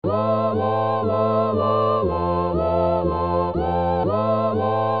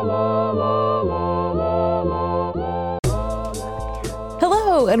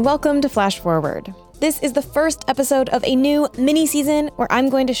and welcome to Flash Forward. This is the first episode of a new mini-season where I'm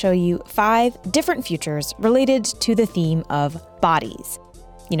going to show you 5 different futures related to the theme of bodies.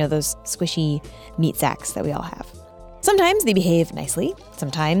 You know, those squishy meat sacks that we all have. Sometimes they behave nicely,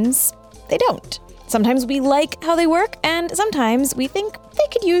 sometimes they don't. Sometimes we like how they work, and sometimes we think they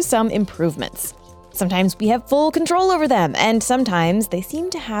could use some improvements. Sometimes we have full control over them, and sometimes they seem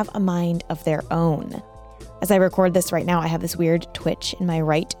to have a mind of their own. As I record this right now, I have this weird twitch in my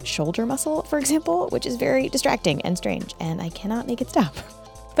right shoulder muscle, for example, which is very distracting and strange, and I cannot make it stop.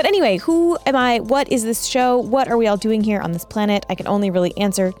 But anyway, who am I? What is this show? What are we all doing here on this planet? I can only really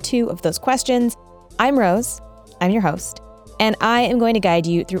answer 2 of those questions. I'm Rose, I'm your host, and I am going to guide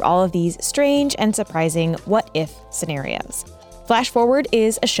you through all of these strange and surprising what-if scenarios. Flash Forward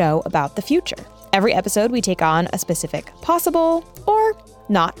is a show about the future. Every episode, we take on a specific possible or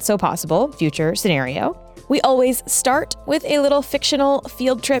not so possible future scenario. We always start with a little fictional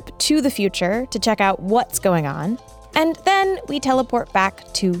field trip to the future to check out what's going on. And then we teleport back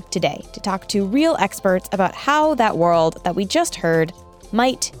to today to talk to real experts about how that world that we just heard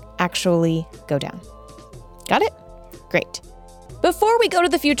might actually go down. Got it? Great. Before we go to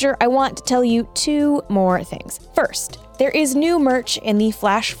the future, I want to tell you 2 more things. First, there is new merch in the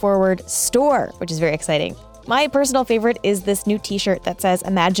Flash Forward store, which is very exciting. My personal favorite is this new t-shirt that says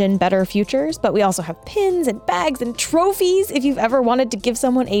Imagine Better Futures, but we also have pins and bags and trophies. If you've ever wanted to give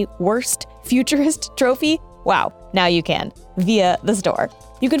someone a worst futurist trophy, wow, now you can, via the store.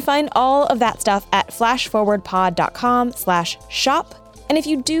 You can find all of that stuff at flashforwardpod.com/shop. And if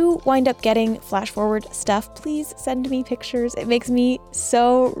you do wind up getting Flash Forward stuff, please send me pictures. It makes me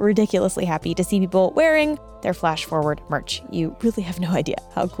so ridiculously happy to see people wearing their Flash Forward merch. You really have no idea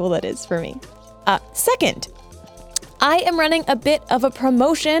how cool that is for me. Second, I am running a bit of a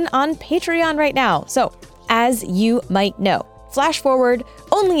promotion on Patreon right now. So, as you might know, Flash Forward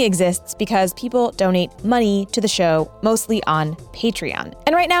only exists because people donate money to the show, mostly on Patreon.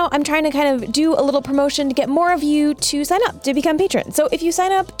 And right now, I'm trying to kind of do a little promotion to get more of you to sign up to become patrons. So if you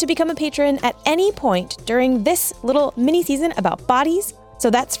sign up to become a patron at any point during this little mini season about bodies, so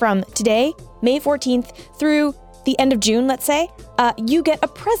that's from today, May 14th, through the end of June, let's say, you get a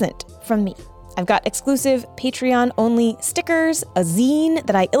present from me. I've got exclusive Patreon-only stickers, a zine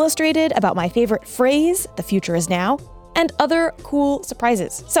that I illustrated about my favorite phrase, the future is now, and other cool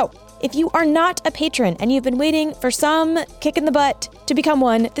surprises. So, if you are not a patron and you've been waiting for some kick in the butt to become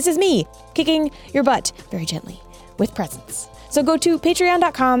one, this is me kicking your butt very gently with presents. So go to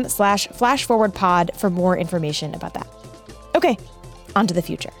patreon.com/flashforwardpod for more information about that. Okay, on to the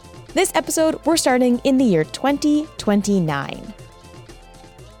future. This episode, we're starting in the year 2029.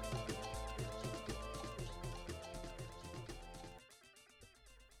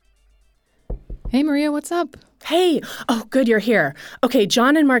 Hey, Maria, what's up? Hey. Oh, good you're here. Okay,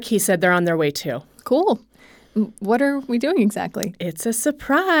 John and Marquis said they're on their way too. Cool. What are we doing exactly? It's a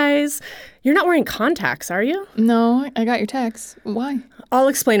surprise. You're not wearing contacts, are you? No, I got your text. Why? I'll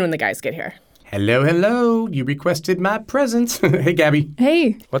explain when the guys get here. Hello, hello. You requested my presents. Hey, Gabby.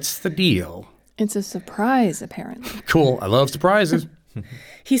 Hey. What's the deal? It's a surprise, apparently. Cool. I love surprises.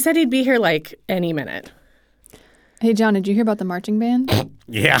 He said he'd be here like any minute. Hey, John, did you hear about the marching band?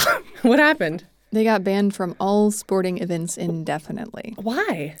 Yeah. What happened? They got banned from all sporting events indefinitely.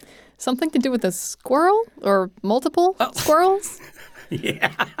 Why? Something to do with a squirrel? Or multiple squirrels?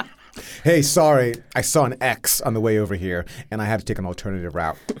 Yeah. Hey, sorry. I saw an X on the way over here, and I had to take an alternative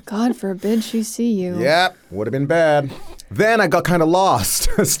route. God forbid she see you. Yep, would have been bad. Then I got kind of lost.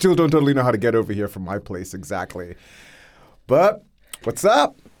 Still don't totally know how to get over here from my place exactly. But what's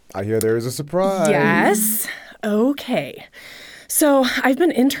up? I hear there is a surprise. Yes. Okay. So I've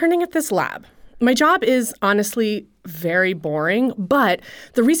been interning at this lab. My job is honestly very boring, but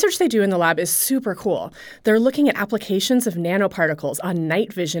the research they do in the lab is super cool. They're looking at applications of nanoparticles on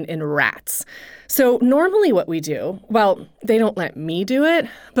night vision in rats. So normally what we do, well, they don't let me do it,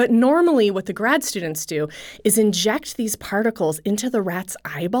 but normally what the grad students do is inject these particles into the rat's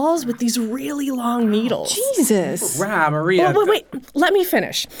eyeballs with these really long needles. Jesus. Wow, Maria. Wait, let me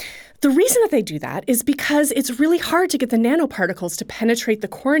finish. The reason that they do that is because it's really hard to get the nanoparticles to penetrate the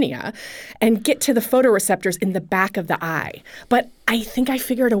cornea and get to the photoreceptors in the back of the eye. But I think I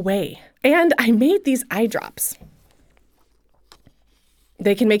figured a way. And I made these eye drops.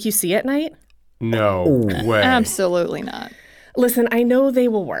 They can make you see at night? No way. Absolutely not. Listen, I know they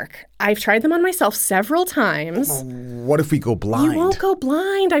will work. I've tried them on myself several times. What if we go blind? You won't go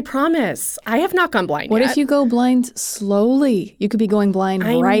blind, I promise. I have not gone blind What yet. if you go blind slowly? You could be going blind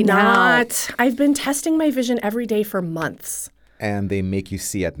right now. I'm not. I've been testing my vision every day for months. And they make you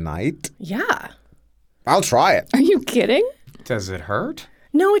see at night? Yeah. I'll try it. Are you kidding? Does it hurt?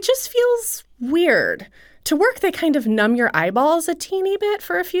 No, it just feels weird. To work, they kind of numb your eyeballs a teeny bit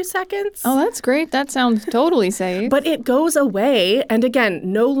for a few seconds. Oh, that's great. That sounds totally safe. But it goes away, and again,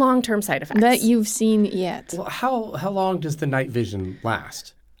 no long-term side effects. That you've seen yet. Well, how long does the night vision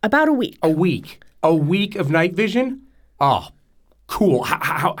last? About a week. A week. A week of night vision? Oh, cool.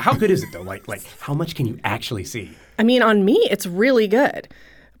 How good is it though? Like how much can you actually see? I mean, on me, it's really good.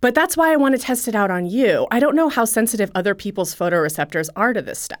 But that's why I want to test it out on you. I don't know how sensitive other people's photoreceptors are to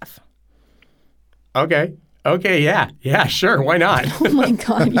this stuff. Okay, yeah, sure. Why not? Oh my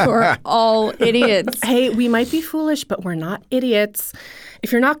God, you are all idiots. Hey, we might be foolish, but we're not idiots.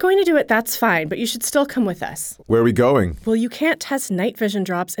 If you're not going to do it, that's fine, but you should still come with us. Where are we going? Well, you can't test night vision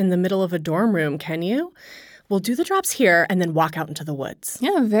drops in the middle of a dorm room, can you? We'll do the drops here and then walk out into the woods.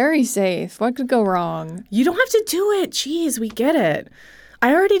 Yeah, very safe. What could go wrong? You don't have to do it. Jeez, we get it.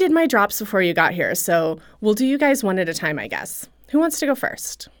 I already did my drops before you got here, so we'll do you guys one at a time, I guess. Who wants to go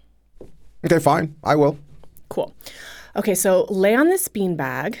first? Okay, fine. I will. Cool. Okay, so lay on this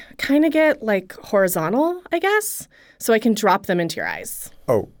beanbag, kind of get like horizontal, I guess, so I can drop them into your eyes.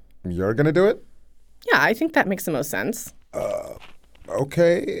 Oh, you're gonna do it? Yeah, I think that makes the most sense.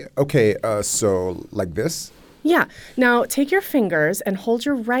 Okay, so like this? Yeah. Now take your fingers and hold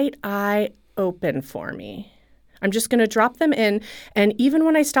your right eye open for me. I'm just going to drop them in, and even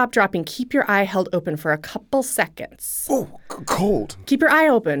when I stop dropping, keep your eye held open for a couple seconds. Oh, cold. Keep your eye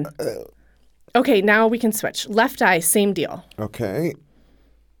open. Okay, now we can switch. Left eye, same deal. Okay.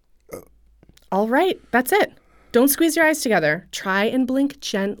 All right, that's it. Don't squeeze your eyes together. Try and blink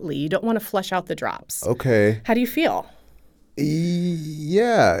gently. You don't want to flush out the drops. Okay. How do you feel?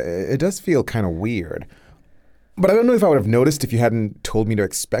 Yeah, it does feel kind of weird. But I don't know if I would have noticed if you hadn't told me to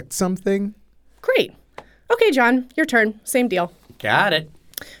expect something. Great. Okay, John, your turn. Same deal. Got it.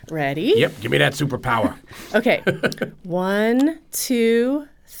 Ready? Yep, give me that superpower. Okay. 1, 2,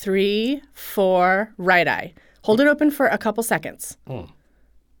 3, 4, right eye. Hold it open for a couple seconds.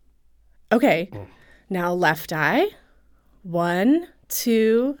 Okay. Now left eye. 1,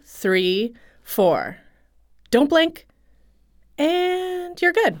 2, 3, 4. Don't blink. And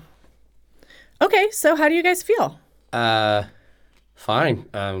you're good. Okay, so how do you guys feel? Fine.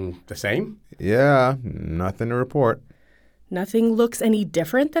 The same? Yeah, nothing to report. Nothing looks any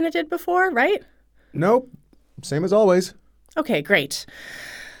different than it did before, right? Nope, same as always. Okay, great.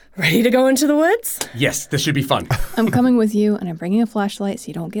 Ready to go into the woods? Yes, this should be fun. I'm coming with you, and I'm bringing a flashlight so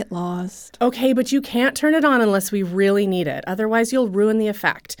you don't get lost. Okay, but you can't turn it on unless we really need it. Otherwise, you'll ruin the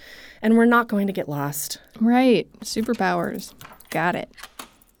effect. And we're not going to get lost. Right. Superpowers. Got it.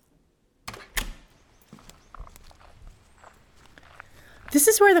 This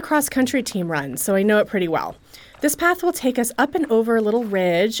is where the cross-country team runs, so I know it pretty well. This path will take us up and over a little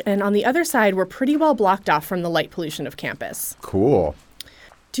ridge, and on the other side, we're pretty well blocked off from the light pollution of campus. Cool.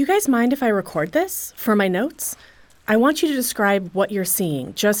 Do you guys mind if I record this for my notes? I want you to describe what you're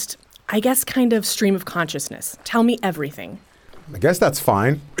seeing. Just, I guess, kind of stream of consciousness. Tell me everything. I guess that's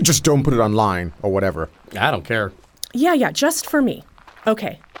fine. Just don't put it online or whatever. I don't care. Yeah, just for me.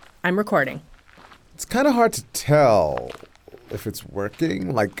 Okay, I'm recording. It's kind of hard to tell if it's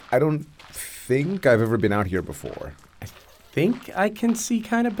working. Like, I don't think I've ever been out here before. Think I can see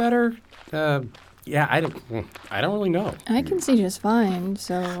kind of better. Yeah, I don't really know. I can see just fine,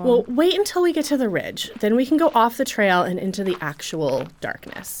 so... Well, wait until we get to the ridge. Then we can go off the trail and into the actual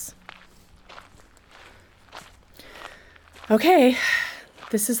darkness. Okay,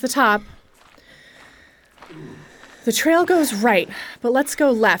 this is the top. The trail goes right, but let's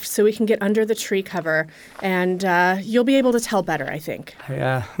go left so we can get under the tree cover, and you'll be able to tell better, I think.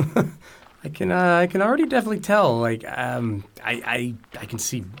 Yeah, I can already definitely tell. Like, I can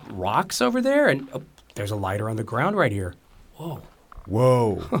see rocks over there, and there's a lighter on the ground right here.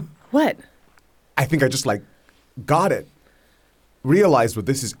 Whoa. What? I think I just, got it. Realized what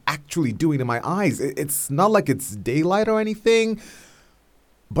this is actually doing to my eyes. It's not like it's daylight or anything,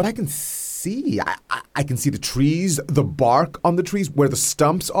 but I can see. I can see the trees, the bark on the trees, where the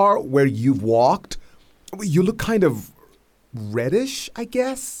stumps are, where you've walked. You look kind of reddish, I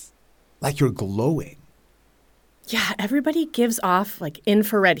guess. Like you're glowing. Yeah, everybody gives off,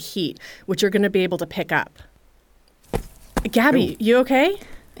 infrared heat, which you're going to be able to pick up. Gabby, you okay?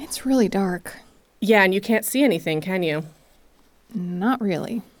 It's really dark. Yeah, and you can't see anything, can you? Not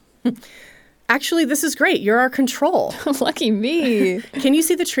really. Actually, this is great. You're our control. Lucky me. Can you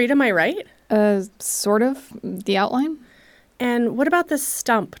see the tree to my right? Sort of. The outline? And what about the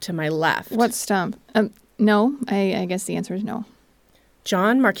stump to my left? What stump? No, I guess the answer is no.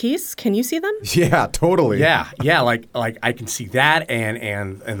 John, Marquise, can you see them? Yeah, totally. Yeah, like I can see that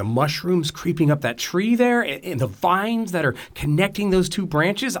and the mushrooms creeping up that tree there and the vines that are connecting those two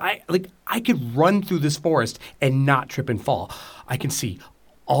branches. I could run through this forest and not trip and fall. I can see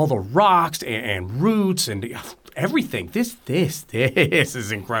all the rocks and roots and everything. This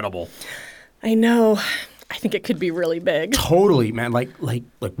is incredible. I know. I think it could be really big. Totally, man. Like,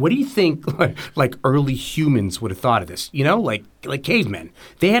 what do you think? Like early humans would have thought of this? You know, like cavemen.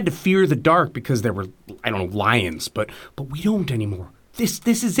 They had to fear the dark because there were, I don't know, lions. But we don't anymore. This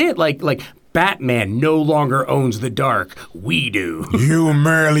is it. Like Batman no longer owns the dark. We do. You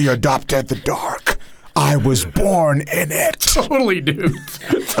merely adopted the dark. I was born in it. Totally, dude.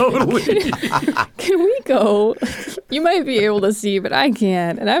 Totally. Can we go? You might be able to see, but I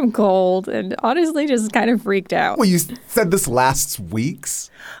can't. And I'm cold and honestly just kind of freaked out. Well, you said this lasts weeks?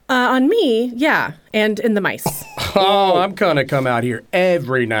 On me, yeah, and in the mice. Oh, I'm gonna come out here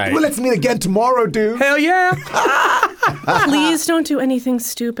every night. Well, let's meet again tomorrow, dude. Hell yeah. Please don't do anything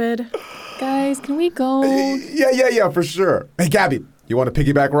stupid. Guys, can we go? Yeah, for sure. Hey, Gabby, you want a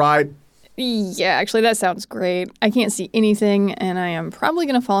piggyback ride? Yeah, actually, that sounds great. I can't see anything, and I am probably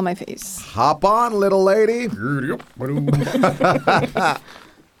going to fall on my face. Hop on, little lady.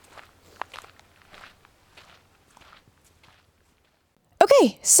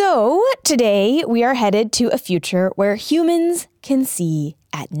 Okay, so today we are headed to a future where humans can see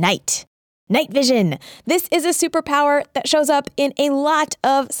at night. Night vision. This is a superpower that shows up in a lot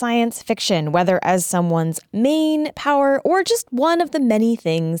of science fiction, whether as someone's main power or just one of the many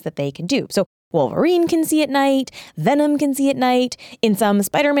things that they can do. So Wolverine can see at night, Venom can see at night. In some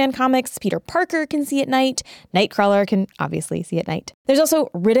Spider-Man comics, Peter Parker can see at night. Nightcrawler can obviously see at night. There's also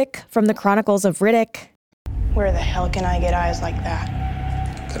Riddick from the Chronicles of Riddick. Where the hell can I get eyes like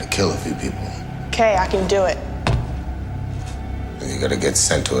that? Gotta kill a few people. Okay, I can do it. You gotta get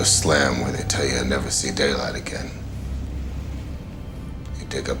sent to a slam where they tell you you'll never see daylight again. You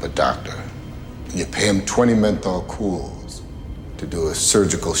dig up a doctor, and you pay him 20 menthol cools to do a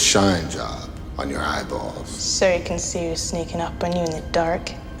surgical shine job on your eyeballs. So you can see who's sneaking up on you in the dark.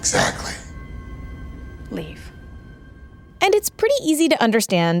 Exactly. Leave. And it's pretty easy to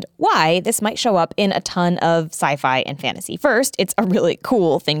understand why this might show up in a ton of sci-fi and fantasy. First, it's a really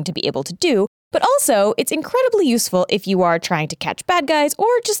cool thing to be able to do. But also, it's incredibly useful if you are trying to catch bad guys or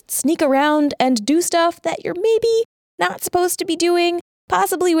just sneak around and do stuff that you're maybe not supposed to be doing,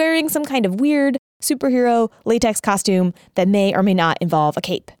 possibly wearing some kind of weird superhero latex costume that may or may not involve a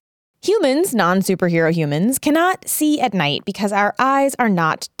cape. Humans, non-superhero humans, cannot see at night because our eyes are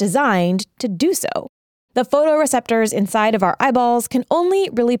not designed to do so. The photoreceptors inside of our eyeballs can only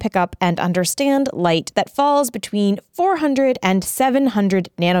really pick up and understand light that falls between 400 and 700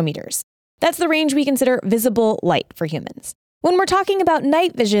 nanometers. That's the range we consider visible light for humans. When we're talking about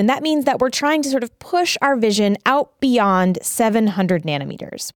night vision, that means that we're trying to sort of push our vision out beyond 700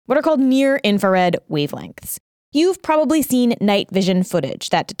 nanometers, what are called near-infrared wavelengths. You've probably seen night vision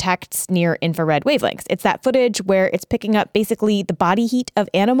footage that detects near-infrared wavelengths. It's that footage where it's picking up basically the body heat of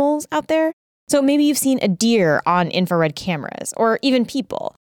animals out there. So maybe you've seen a deer on infrared cameras, or even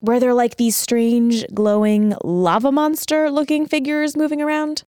people, where they're like these strange, glowing, lava monster-looking figures moving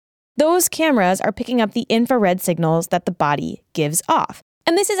around. Those cameras are picking up the infrared signals that the body gives off.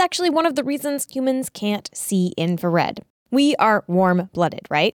 And this is actually one of the reasons humans can't see infrared. We are warm-blooded,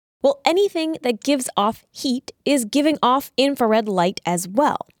 right? Well, anything that gives off heat is giving off infrared light as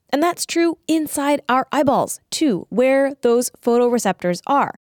well. And that's true inside our eyeballs, too, where those photoreceptors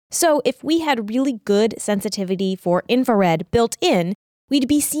are. So if we had really good sensitivity for infrared built in, we'd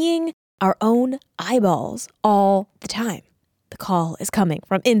be seeing our own eyeballs all the time. The call is coming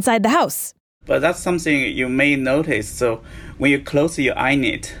from inside the house. But that's something you may notice. So when you close your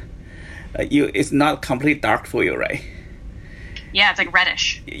eyelid, it's not completely dark for you, right? Yeah, it's like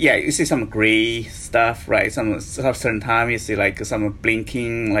reddish. Yeah, you see some gray stuff, right? Some certain time you see like some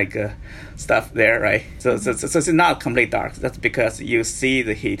blinking like stuff there, right? So it's not completely dark. That's because you see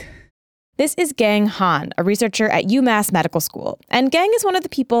the heat. This is Gang Han, a researcher at UMass Medical School. And Gang is one of the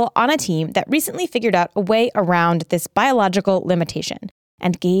people on a team that recently figured out a way around this biological limitation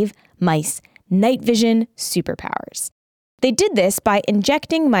and gave mice night vision superpowers. They did this by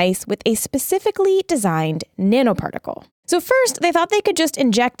injecting mice with a specifically designed nanoparticle. So first, they thought they could just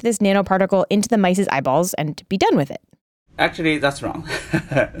inject this nanoparticle into the mice's eyeballs and be done with it. Actually, that's wrong.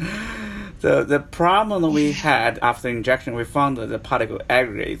 The problem we had after injection, we found that the particle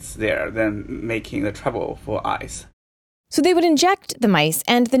aggregates there, then making the trouble for eyes. So they would inject the mice,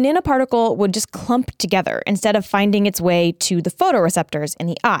 and the nanoparticle would just clump together instead of finding its way to the photoreceptors in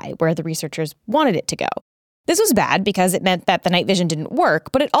the eye, where the researchers wanted it to go. This was bad because it meant that the night vision didn't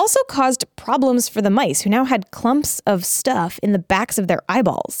work, but it also caused problems for the mice who now had clumps of stuff in the backs of their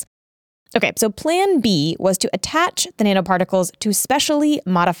eyeballs. Okay, so plan B was to attach the nanoparticles to specially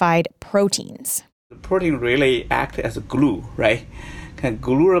modified proteins. The protein really acts as a glue, right? Can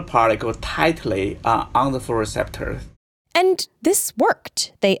glue a particle tightly on the photoreceptor. And this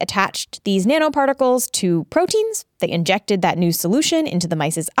worked. They attached these nanoparticles to proteins, they injected that new solution into the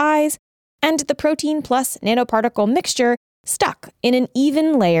mice's eyes, and the protein plus nanoparticle mixture stuck in an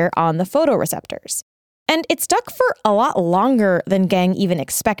even layer on the photoreceptors. And it stuck for a lot longer than Gang even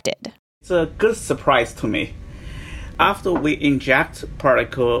expected. It's a good surprise to me. After we inject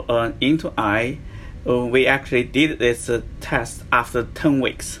particle into eye, we actually did this test after 10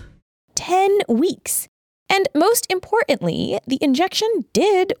 weeks. 10 weeks. And most importantly, the injection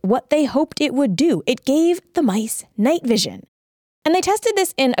did what they hoped it would do. It gave the mice night vision. And they tested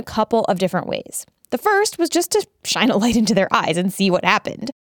this in a couple of different ways. The first was just to shine a light into their eyes and see what happened.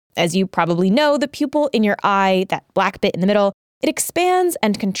 As you probably know, the pupil in your eye, that black bit in the middle, it expands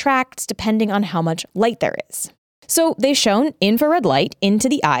and contracts depending on how much light there is. So they shone infrared light into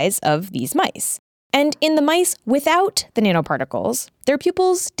the eyes of these mice. And in the mice without the nanoparticles, their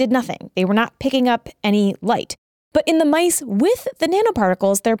pupils did nothing. They were not picking up any light. But in the mice with the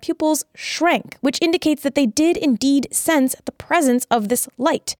nanoparticles, their pupils shrank, which indicates that they did indeed sense the presence of this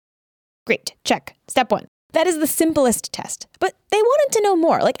light. Great, check. Step 1. That is the simplest test. But they wanted to know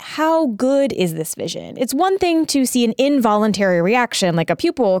more, like how good is this vision? It's one thing to see an involuntary reaction, like a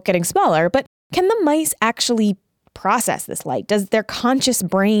pupil getting smaller, but can the mice actually process this light? Does their conscious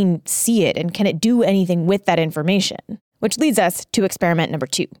brain see it, and can it do anything with that information? Which leads us to experiment number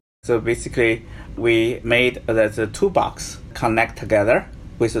 2. So basically, we made the 2 boxes connect together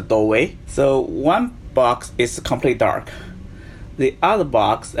with a doorway. So one box is completely dark. The other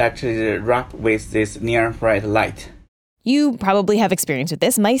box actually wrapped with this near-infrared light. You probably have experience with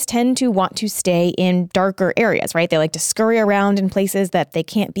this. Mice tend to want to stay in darker areas, right? They like to scurry around in places that they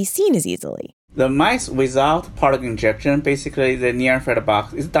can't be seen as easily. The mice without particle injection, basically the near-infrared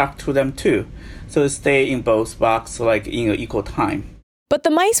box is dark to them too. So they stay in both boxes like in an equal time. But the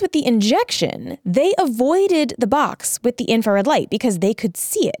mice with the injection, they avoided the box with the infrared light because they could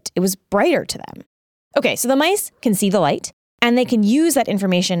see it. It was brighter to them. Okay, so the mice can see the light, and they can use that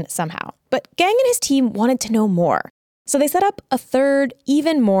information somehow. But Gang and his team wanted to know more. So they set up a third,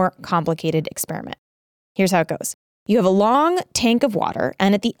 even more complicated experiment. Here's how it goes. You have a long tank of water,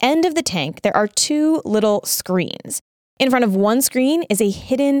 and at the end of the tank, there are 2 little screens. In front of one screen is a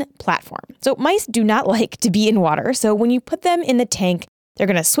hidden platform. So mice do not like to be in water, so when you put them in the tank, they're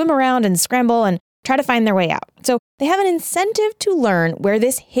going to swim around and scramble and try to find their way out. So they have an incentive to learn where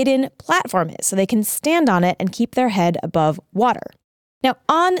this hidden platform is so they can stand on it and keep their head above water. Now,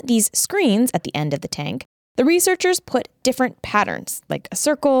 on these screens at the end of the tank, the researchers put different patterns, like a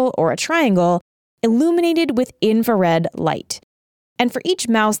circle or a triangle, illuminated with infrared light. And for each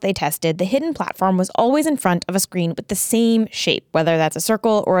mouse they tested, the hidden platform was always in front of a screen with the same shape, whether that's a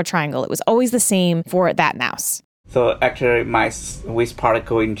circle or a triangle. It was always the same for that mouse. So actually, mice with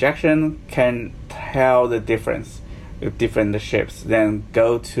particle injection can tell the difference with different shapes, then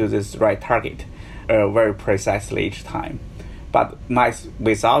go to this right target very precisely each time. But mice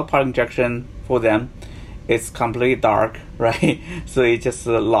without particle injection, for them, it's completely dark, right? So it's just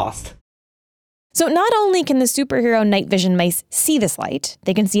lost. So not only can the superhero night vision mice see this light,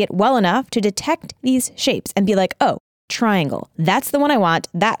 they can see it well enough to detect these shapes and be like, oh, triangle, that's the one I want,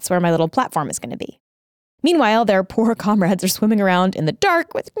 that's where my little platform is going to be. Meanwhile, their poor comrades are swimming around in the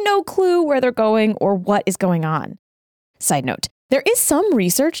dark with no clue where they're going or what is going on. Side note, there is some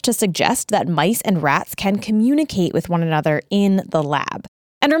research to suggest that mice and rats can communicate with one another in the lab.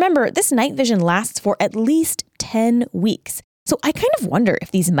 And remember, this night vision lasts for at least 10 weeks. So I kind of wonder if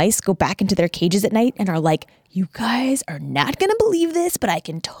these mice go back into their cages at night and are like, you guys are not going to believe this, but I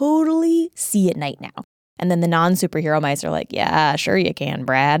can totally see at night now. And then the non-superhero mice are like, yeah, sure you can,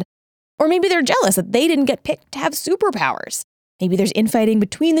 Brad. Or maybe they're jealous that they didn't get picked to have superpowers. Maybe there's infighting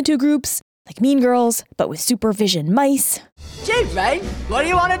between the 2 groups, like Mean Girls, but with supervision mice. Gee, Ray, what do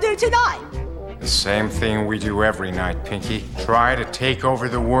you want to do tonight? The same thing we do every night, Pinky. Try to take over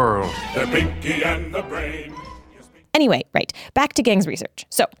the world. The Pinky and the Brain. Anyway, right, back to Gang's research.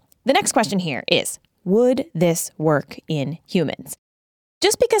 So the next question here is, would this work in humans?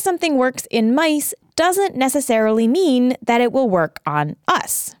 Just because something works in mice doesn't necessarily mean that it will work on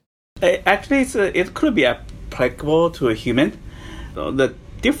us. Actually, it could be applicable to a human. The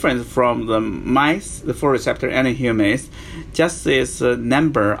difference from the mice, the photoreceptor, and the humans just is the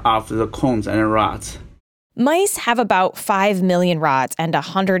number of the cones and rods. Mice have about 5 million rods and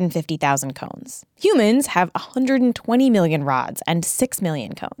 150,000 cones. Humans have 120 million rods and 6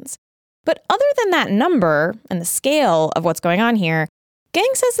 million cones. But other than that number and the scale of what's going on here, Gang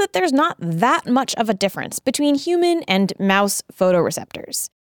says that there's not that much of a difference between human and mouse photoreceptors.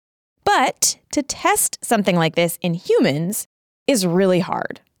 But to test something like this in humans is really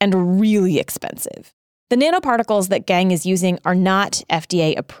hard and really expensive. The nanoparticles that Gang is using are not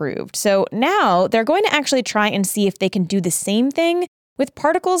FDA approved. So now they're going to actually try and see if they can do the same thing with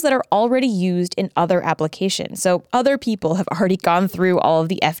particles that are already used in other applications. So other people have already gone through all of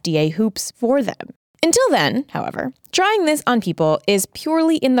the FDA hoops for them. Until then, however, trying this on people is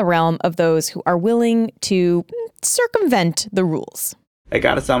purely in the realm of those who are willing to circumvent the rules. I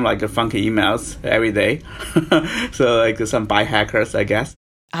got some funky emails every day. So some biohackers, I guess.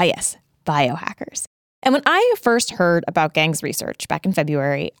 Ah, yes, biohackers. And when I first heard about Gang's research back in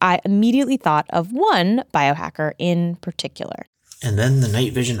February, I immediately thought of one biohacker in particular. And then the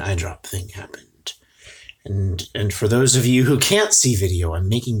night vision eye drop thing happened. And for those of you who can't see video, I'm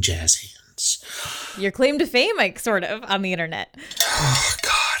making jazz hands. Your claim to fame, sort of, on the internet. Oh,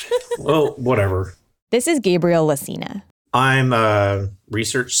 God. Well, whatever. This is Gabriel Lacina. I'm a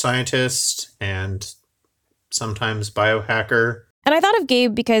research scientist and sometimes biohacker. And I thought of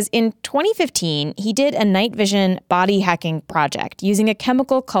Gabe because in 2015, he did a night vision body hacking project using a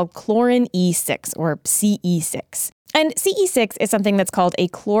chemical called chlorin E6, or CE6. And CE6 is something that's called a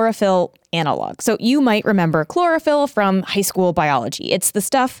chlorophyll analog. So you might remember chlorophyll from high school biology. It's the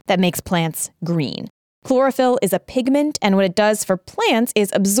stuff that makes plants green. Chlorophyll is a pigment, and what it does for plants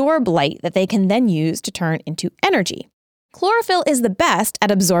is absorb light that they can then use to turn into energy. Chlorophyll is the best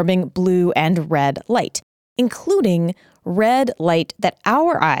at absorbing blue and red light, including red light that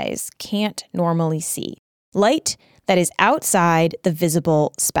our eyes can't normally see, light that is outside the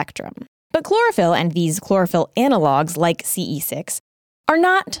visible spectrum. But chlorophyll and these chlorophyll analogs like CE6 are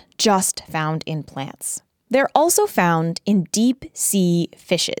not just found in plants. They're also found in deep sea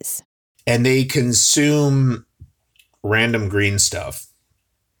fishes. And they consume random green stuff.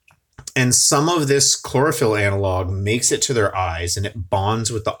 And some of this chlorophyll analog makes it to their eyes and it bonds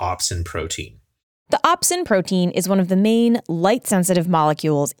with the opsin protein. The opsin protein is one of the main light-sensitive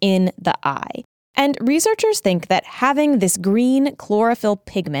molecules in the eye. And researchers think that having this green chlorophyll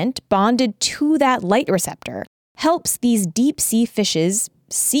pigment bonded to that light receptor helps these deep-sea fishes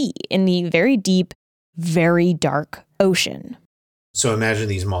see in the very deep, very dark ocean. So imagine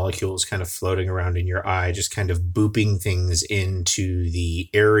these molecules kind of floating around in your eye, just kind of booping things into the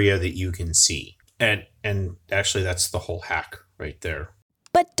area that you can see. And actually, that's the whole hack right there.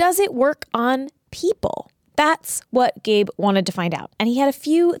 But does it work on people? That's what Gabe wanted to find out. And he had a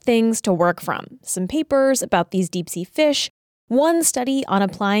few things to work from. Some papers about these deep-sea fish, one study on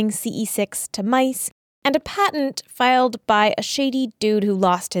applying CE6 to mice, and a patent filed by a shady dude who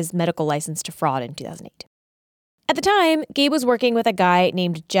lost his medical license to fraud in 2008. At the time, Gabe was working with a guy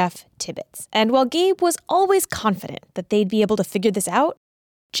named Jeff Tibbetts. And while Gabe was always confident that they'd be able to figure this out,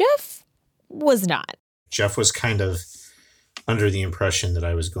 Jeff was not. Jeff was kind of under the impression that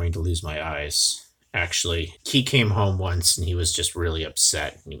I was going to lose my eyes. Actually, he came home once and he was just really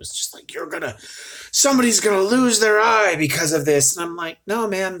upset. And he was just like, somebody's going to lose their eye because of this. And I'm like, no,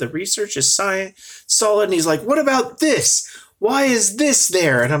 man, the research is solid. And he's like, what about this? Why is this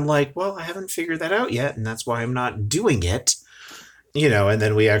there? And I'm like, well, I haven't figured that out yet. And that's why I'm not doing it. And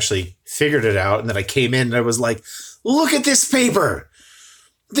then we actually figured it out. And then I came in and I was like, look at this paper.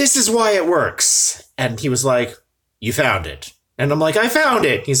 This is why it works. And he was like, you found it. And I'm like, I found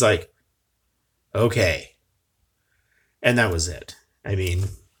it. He's like, okay. And that was it. I mean,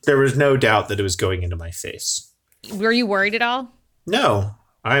 there was no doubt that it was going into my face. Were you worried at all? No,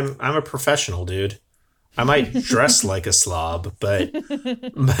 I'm a professional, dude. I might dress like a slob, but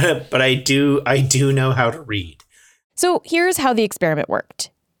I do know how to read. So here's how the experiment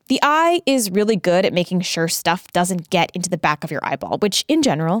worked. The eye is really good at making sure stuff doesn't get into the back of your eyeball, which in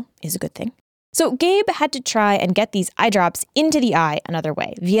general is a good thing. So Gabe had to try and get these eye drops into the eye another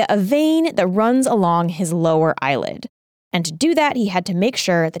way, via a vein that runs along his lower eyelid. And to do that, he had to make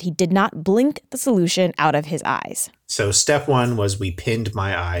sure that he did not blink the solution out of his eyes. So step one was we pinned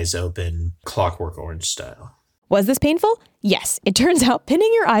my eyes open, Clockwork Orange style. Was this painful? Yes. It turns out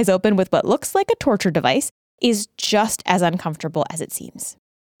pinning your eyes open with what looks like a torture device is just as uncomfortable as it seems.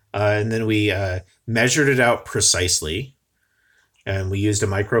 And then we measured it out precisely, and we used a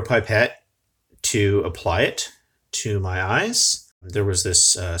micropipette to apply it to my eyes. There was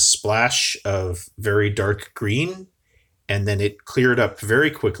this splash of very dark green, and then it cleared up very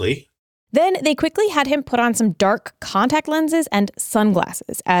quickly. Then they quickly had him put on some dark contact lenses and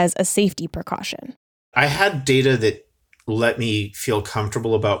sunglasses as a safety precaution. I had data that let me feel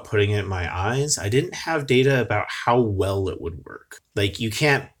comfortable about putting it in my eyes. I didn't have data about how well it would work. Like, you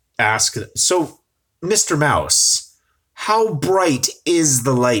can't ask, so Mr. Mouse, how bright is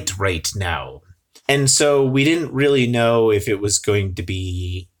the light right now? And so we didn't really know if it was going to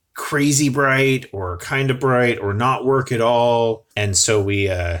be crazy bright or kind of bright or not work at all. And so we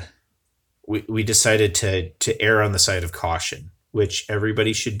decided to err on the side of caution, which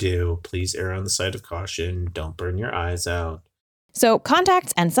everybody should do. Please err on the side of caution. Don't burn your eyes out. So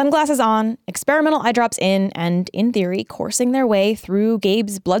contacts and sunglasses on, experimental eye drops in, and in theory, coursing their way through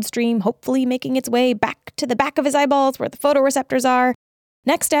Gabe's bloodstream, hopefully making its way back to the back of his eyeballs where the photoreceptors are.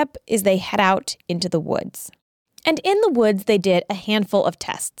 Next step is they head out into the woods. And in the woods, they did a handful of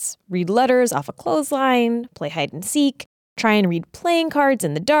tests. Read letters off a clothesline, play hide and seek, try and read playing cards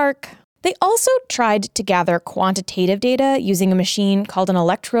in the dark. They also tried to gather quantitative data using a machine called an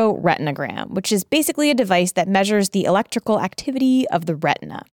electroretinogram, which is basically a device that measures the electrical activity of the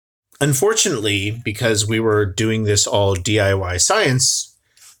retina. Unfortunately, because we were doing this all DIY science,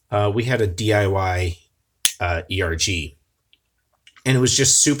 we had a DIY ERG. And it was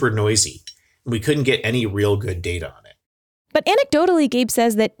just super noisy. We couldn't get any real good data on it. But anecdotally, Gabe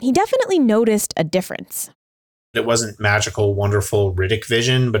says that he definitely noticed a difference. It wasn't magical, wonderful Riddick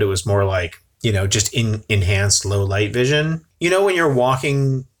vision, but it was more like, just enhanced low light vision. When you're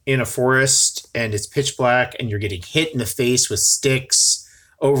walking in a forest and it's pitch black and you're getting hit in the face with sticks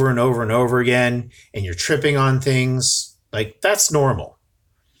over and over and over again, and you're tripping on things, like, that's normal.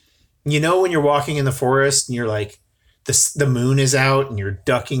 When you're walking in the forest and you're like, the moon is out and you're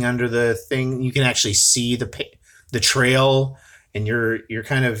ducking under the thing, you can actually see the trail and you're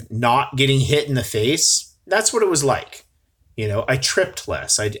kind of not getting hit in the face. That's what it was like. I tripped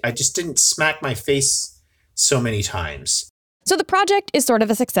less. I just didn't smack my face so many times. So the project is sort of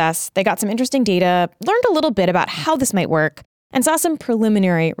a success. They got some interesting data, learned a little bit about how this might work, and saw some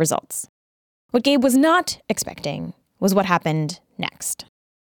preliminary results. What Gabe was not expecting was what happened next.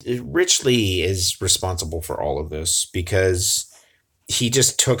 Rich Lee is responsible for all of this because he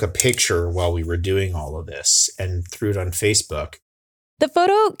just took a picture while we were doing all of this and threw it on Facebook. The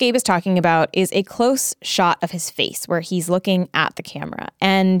photo Gabe is talking about is a close shot of his face where he's looking at the camera,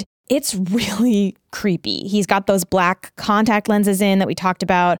 and it's really creepy. He's got those black contact lenses in that we talked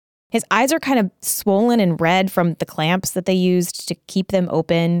about. His eyes are kind of swollen and red from the clamps that they used to keep them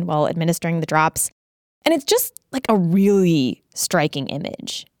open while administering the drops. And it's just like a really striking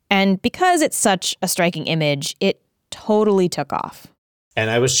image. And because it's such a striking image, it totally took off. And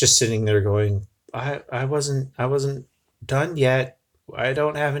I was just sitting there going, I wasn't done yet. I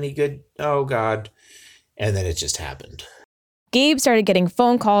don't have any good, oh God. And then it just happened. Gabe started getting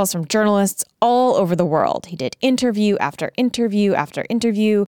phone calls from journalists all over the world. He did interview after interview after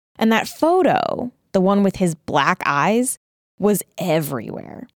interview. And that photo, the one with his black eyes, was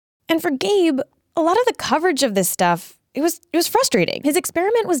everywhere. And for Gabe, a lot of the coverage of this stuff, it was frustrating. His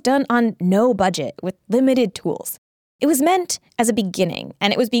experiment was done on no budget with limited tools. It was meant as a beginning,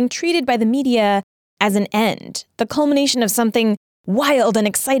 and it was being treated by the media as an end, the culmination of something wild and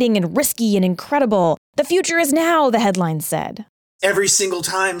exciting and risky and incredible. The future is now, the headline said. Every single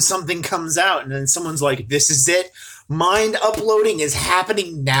time something comes out and then someone's like, this is it. Mind uploading is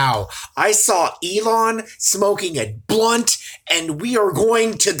happening now. I saw Elon smoking a blunt and we are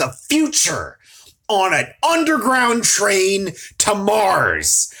going to the future on an underground train to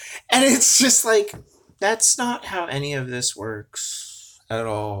Mars. And it's just like, that's not how any of this works at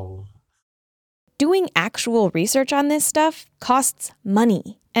all. Doing actual research on this stuff costs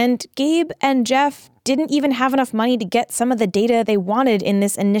money. And Gabe and Jeff didn't even have enough money to get some of the data they wanted in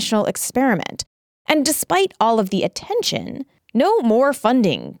this initial experiment. And despite all of the attention, no more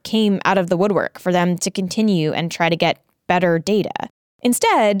funding came out of the woodwork for them to continue and try to get better data.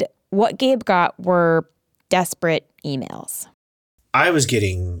 Instead, what Gabe got were desperate emails. I was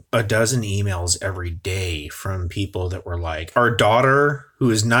getting a dozen emails every day from people that were like, our daughter,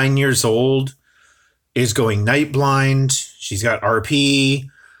 who is 9 years old, is going night blind. She's got RP.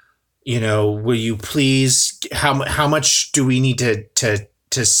 Will you please, how much do we need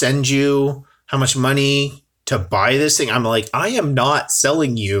to send you? How much money to buy this thing? I'm like, I am not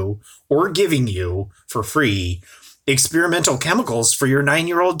selling you or giving you for free experimental chemicals for your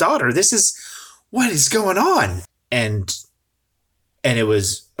 9-year-old daughter. This is what is going on. And it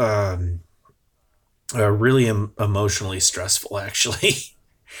was really emotionally stressful, actually.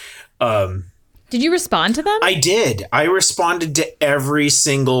 Did you respond to them? I did. I responded to every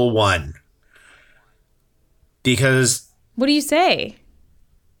single one. Because... What do you say?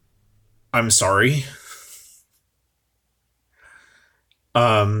 I'm sorry.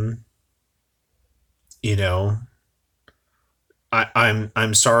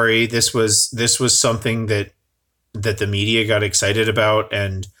 I'm sorry. This was something that the media got excited about,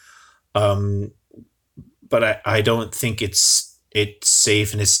 and but I don't think it's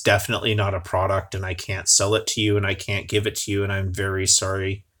safe, and it's definitely not a product, and I can't sell it to you, and I can't give it to you, and I'm very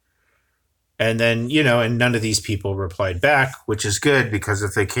sorry. And then, and none of these people replied back, which is good, because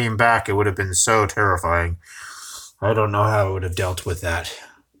if they came back, it would have been so terrifying. I don't know how I would have dealt with that.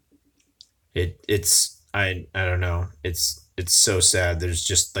 I don't know. It's so sad. There's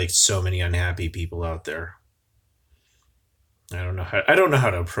just like so many unhappy people out there. I don't know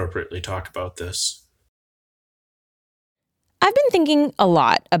how to appropriately talk about this. I've been thinking a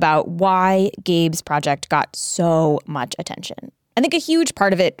lot about why Gabe's project got so much attention. I think a huge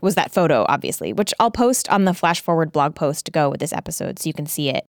part of it was that photo, obviously, which I'll post on the Flash Forward blog post to go with this episode so you can see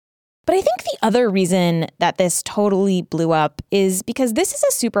it. But I think the other reason that this totally blew up is because this is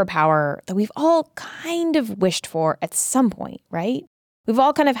a superpower that we've all kind of wished for at some point, right? We've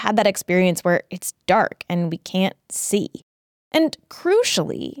all kind of had that experience where it's dark and we can't see. And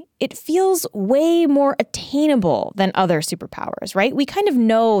crucially, it feels way more attainable than other superpowers, right? We kind of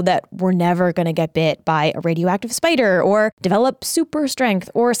know that we're never going to get bit by a radioactive spider or develop super strength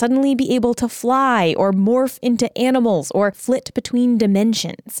or suddenly be able to fly or morph into animals or flit between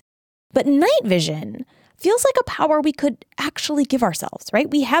dimensions. But night vision feels like a power we could actually give ourselves, right?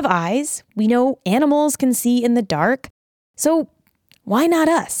 We have eyes. We know animals can see in the dark. So why not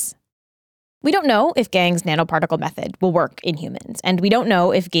us? We don't know if Gang's nanoparticle method will work in humans, and we don't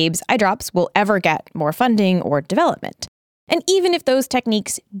know if Gabe's eye drops will ever get more funding or development. And even if those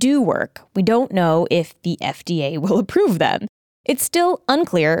techniques do work, we don't know if the FDA will approve them. It's still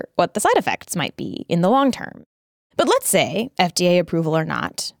unclear what the side effects might be in the long term. But let's say, FDA approval or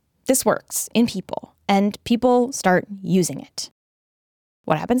not, this works in people, and people start using it.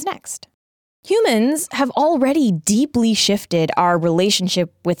 What happens next? Humans have already deeply shifted our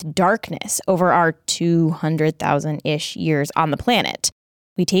relationship with darkness over our 200,000-ish years on the planet.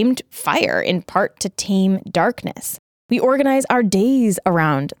 We tamed fire in part to tame darkness. We organize our days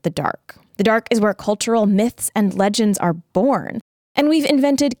around the dark. The dark is where cultural myths and legends are born. And we've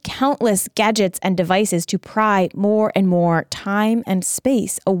invented countless gadgets and devices to pry more and more time and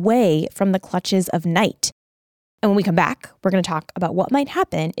space away from the clutches of night. And when we come back, we're going to talk about what might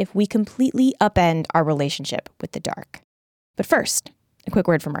happen if we completely upend our relationship with the dark. But first, a quick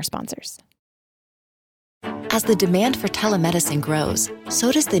word from our sponsors. As the demand for telemedicine grows,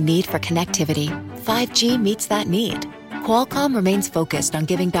 so does the need for connectivity. 5G meets that need. Qualcomm remains focused on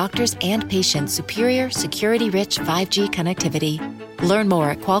giving doctors and patients superior, security-rich 5G connectivity. Learn more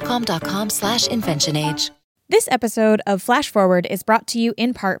at qualcomm.com/InventionAge. This episode of Flash Forward is brought to you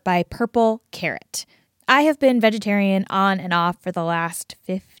in part by Purple Carrot. I have been vegetarian on and off for the last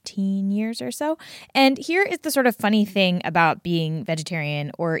 15 years or so. And here is the sort of funny thing about being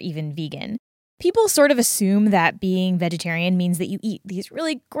vegetarian or even vegan. People sort of assume that being vegetarian means that you eat these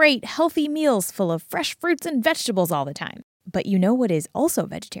really great, healthy meals full of fresh fruits and vegetables all the time. But you know what is also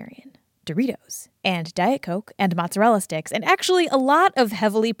vegetarian? Doritos and Diet Coke and mozzarella sticks and actually a lot of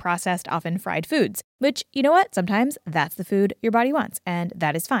heavily processed, often fried foods. Which, you know what? Sometimes that's the food your body wants, and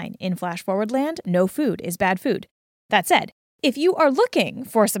that is fine. In Flash Forward land, no food is bad food. That said, if you are looking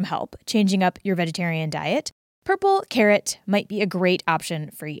for some help changing up your vegetarian diet, Purple Carrot might be a great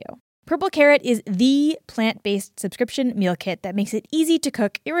option for you. Purple Carrot is the plant-based subscription meal kit that makes it easy to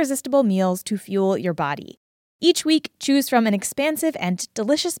cook irresistible meals to fuel your body. Each week, choose from an expansive and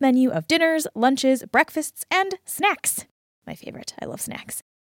delicious menu of dinners, lunches, breakfasts, and snacks. My favorite. I love snacks.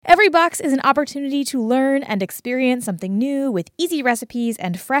 Every box is an opportunity to learn and experience something new with easy recipes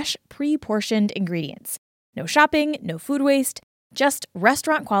and fresh, pre-portioned ingredients. No shopping, no food waste, just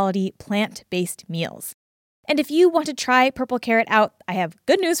restaurant-quality, plant-based meals. And if you want to try Purple Carrot out, I have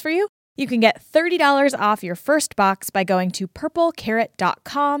good news for you. You can get $30 off your first box by going to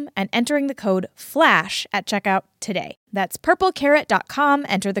purplecarrot.com and entering the code FLASH at checkout today. That's purplecarrot.com.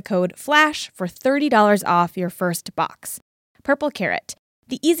 Enter the code FLASH for $30 off your first box. Purple Carrot,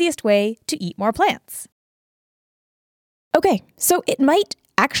 the easiest way to eat more plants. Okay, so it might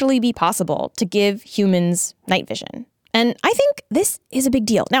actually be possible to give humans night vision. And I think this is a big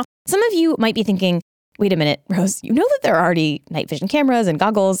deal. Now, some of you might be thinking, wait a minute, Rose, you know that there are already night vision cameras and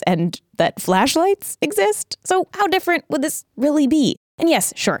goggles and that flashlights exist? So how different would this really be? And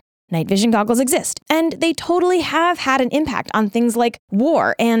yes, sure, night vision goggles exist. And they totally have had an impact on things like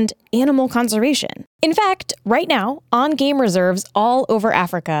war and animal conservation. In fact, right now, on game reserves all over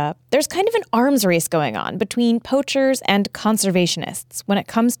Africa, there's kind of an arms race going on between poachers and conservationists when it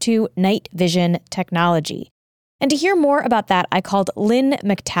comes to night vision technology. And to hear more about that, I called Lynn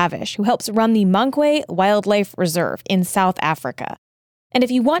McTavish, who helps run the Monkwe Wildlife Reserve in South Africa. And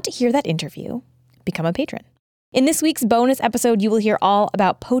if you want to hear that interview, become a patron. In this week's bonus episode, you will hear all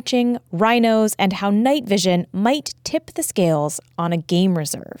about poaching, rhinos, and how night vision might tip the scales on a game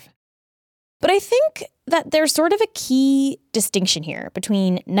reserve. But I think that there's sort of a key distinction here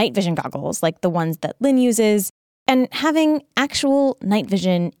between night vision goggles, like the ones that Lynn uses, and having actual night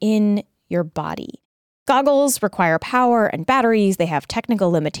vision in your body. Goggles require power and batteries, they have technical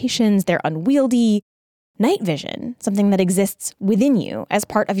limitations, they're unwieldy. Night vision, something that exists within you as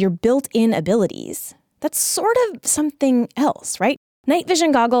part of your built-in abilities, that's sort of something else, right? Night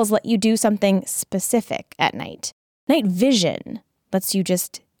vision goggles let you do something specific at night. Night vision lets you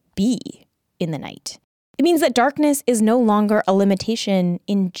just be in the night. It means that darkness is no longer a limitation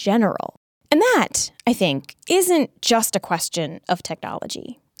in general. And that, I think, isn't just a question of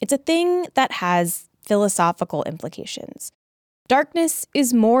technology. It's a thing that has philosophical implications. Darkness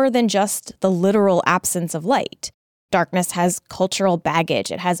is more than just the literal absence of light. Darkness has cultural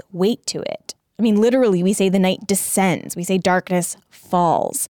baggage. It has weight to it. I mean, literally, we say the night descends. We say darkness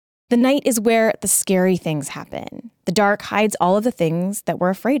falls. The night is where the scary things happen. The dark hides all of the things that we're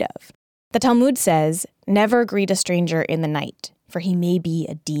afraid of. The Talmud says, "Never greet a stranger in the night, for he may be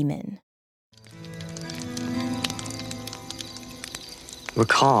a demon." We're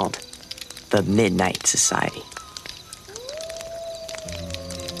called the Midnight Society.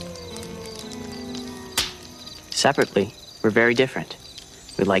 Separately, we're very different.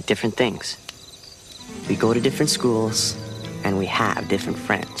 We like different things. We go to different schools, and we have different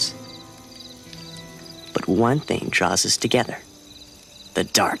friends. But one thing draws us together: the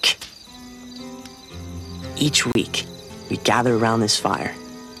dark. Each week, we gather around this fire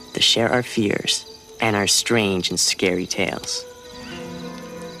to share our fears and our strange and scary tales.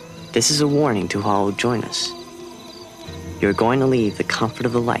 This is a warning to all who join us. You're going to leave the comfort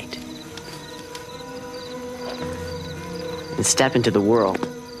of the light and step into the world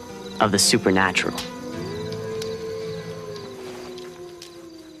of the supernatural.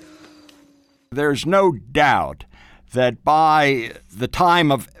 There's no doubt that by the time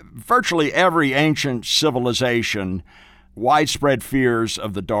of virtually every ancient civilization, widespread fears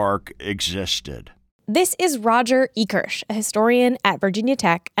of the dark existed. This is Roger Ekirch, a historian at Virginia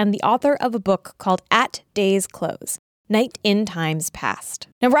Tech and the author of a book called At Day's Close: Night in Times Past.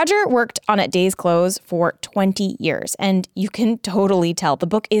 Now, Roger worked on At Day's Close for 20 years, and you can totally tell the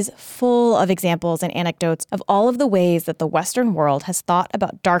book is full of examples and anecdotes of all of the ways that the Western world has thought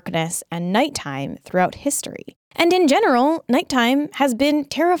about darkness and nighttime throughout history. And in general, nighttime has been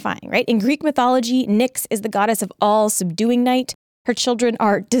terrifying, right? In Greek mythology, Nyx is the goddess of all subduing night. Her children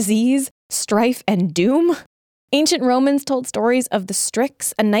are disease, strife, and doom. Ancient Romans told stories of the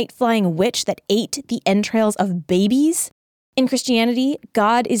Strix, a night-flying witch that ate the entrails of babies. In Christianity,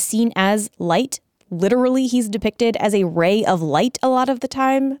 God is seen as light. Literally, he's depicted as a ray of light a lot of the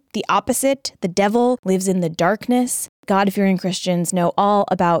time. The opposite, the devil, lives in the darkness. God-fearing Christians know all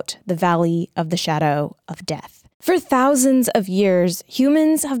about the valley of the shadow of death. For thousands of years,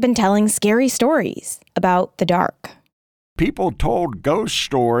 humans have been telling scary stories about the dark. People told ghost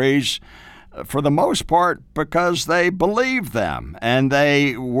stories for the most part because they believed them, and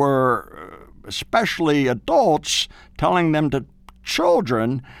they were, especially adults, telling them to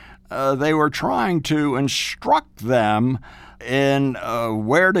children. They were trying to instruct them in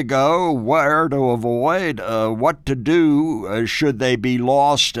where to go, where to avoid, what to do should they be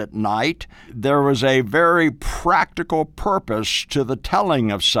lost at night. There was a very practical purpose to the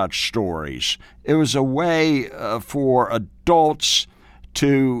telling of such stories. It was a way for adults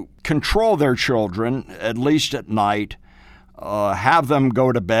to control their children, at least at night, have them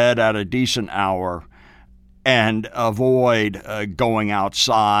go to bed at a decent hour, and avoid going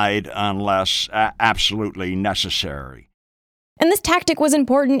outside unless absolutely necessary. And this tactic was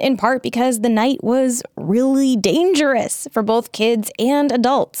important in part because the night was really dangerous for both kids and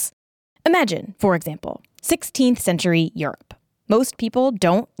adults. Imagine, for example, 16th century Europe. Most people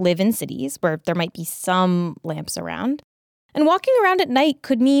don't live in cities where there might be some lamps around. And walking around at night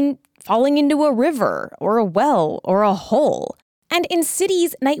could mean falling into a river or a well or a hole. And in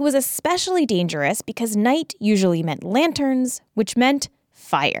cities, night was especially dangerous because night usually meant lanterns, which meant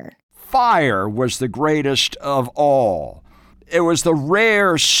fire. Fire was the greatest of all. It was the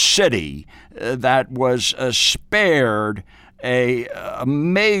rare city that was spared a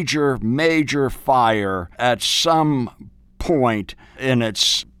major fire at some point in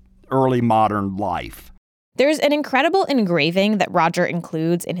its early modern life. There's an incredible engraving that Roger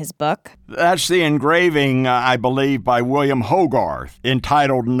includes in his book. That's the engraving, I believe, by William Hogarth,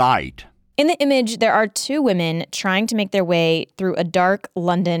 entitled Night. In the image, there are two women trying to make their way through a dark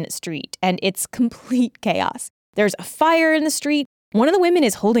London street, and it's complete chaos. There's a fire in the street. One of the women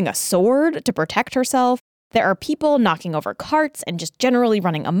is holding a sword to protect herself. There are people knocking over carts and just generally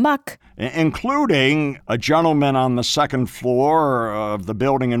running amok. Including a gentleman on the second floor of the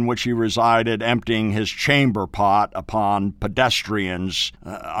building in which he resided emptying his chamber pot upon pedestrians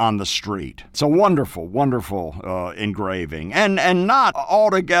on the street. It's a wonderful, wonderful engraving, and not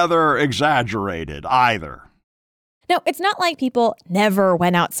altogether exaggerated either. Now, it's not like people never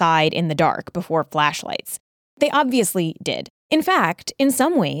went outside in the dark before flashlights. They obviously did. In fact, in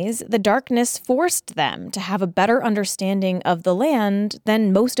some ways, the darkness forced them to have a better understanding of the land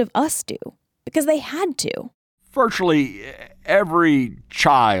than most of us do, because they had to. Virtually every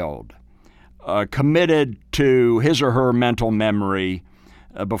child committed to his or her mental memory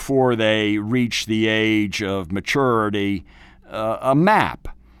before they reach the age of maturity a map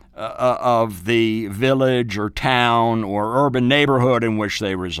of the village or town or urban neighborhood in which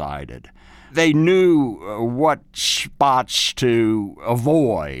they resided. They knew what spots to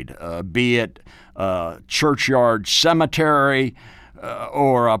avoid, be it a churchyard cemetery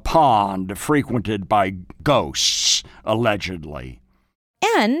or a pond frequented by ghosts, allegedly.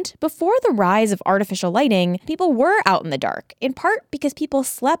 And before the rise of artificial lighting, people were out in the dark, in part because people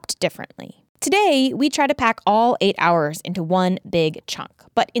slept differently. Today, we try to pack all 8 hours into one big chunk.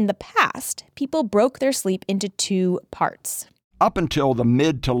 But in the past, people broke their sleep into 2 parts. Up until the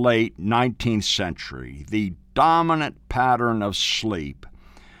mid to late 19th century, the dominant pattern of sleep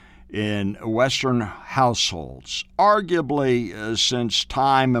in Western households, arguably since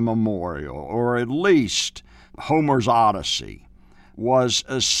time immemorial, or at least Homer's Odyssey, was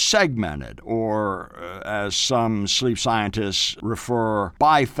segmented, or as some sleep scientists refer,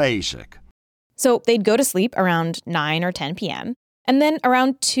 biphasic. So they'd go to sleep around 9 or 10 p.m., and then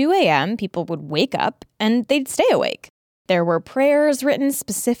around 2 a.m., people would wake up and they'd stay awake. There were prayers written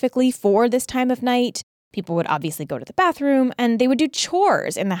specifically for this time of night. People would obviously go to the bathroom, and they would do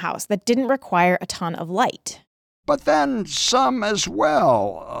chores in the house that didn't require a ton of light. But then some as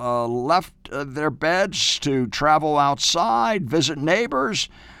well left their beds to travel outside, visit neighbors,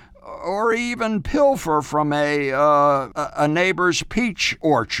 or even pilfer from a neighbor's peach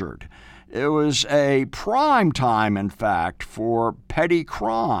orchard. It was a prime time, in fact, for petty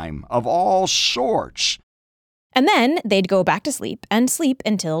crime of all sorts. And then they'd go back to sleep and sleep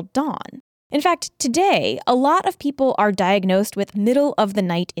until dawn. In fact, today, a lot of people are diagnosed with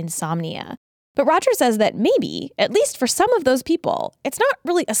middle-of-the-night insomnia. But Roger says that maybe, at least for some of those people, it's not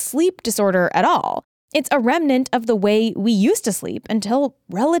really a sleep disorder at all. It's a remnant of the way we used to sleep until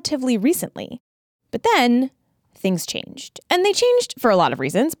relatively recently. But then, things changed. And they changed for a lot of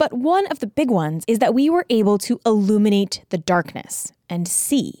reasons, but one of the big ones is that we were able to illuminate the darkness and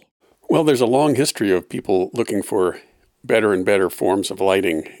see. Well, there's a long history of people looking for better and better forms of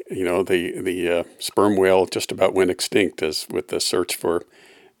lighting. You know, the sperm whale just about went extinct as with the search for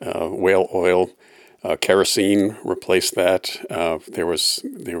whale oil. Kerosene replaced that. There was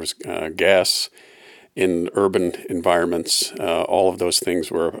gas in urban environments. All of those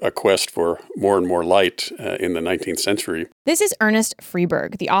things were a quest for more and more light in the 19th century. This is Ernest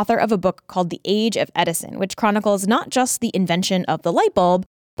Freeberg, the author of a book called The Age of Edison, which chronicles not just the invention of the light bulb,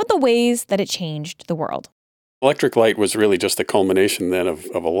 but the ways that it changed the world. Electric light was really just the culmination then of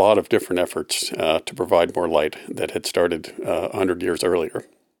a lot of different efforts to provide more light that had started 100 years earlier.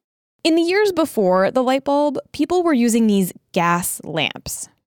 In the years before the light bulb, people were using these gas lamps.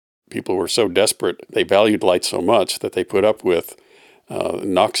 People were so desperate, they valued light so much that they put up with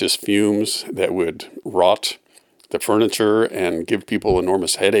noxious fumes that would rot the furniture and give people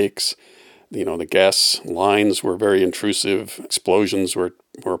enormous headaches. You know, the gas lines were very intrusive. Explosions were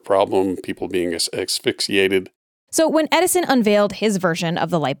a problem, people being asphyxiated. So when Edison unveiled his version of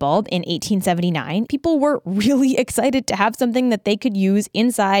the light bulb in 1879, people were really excited to have something that they could use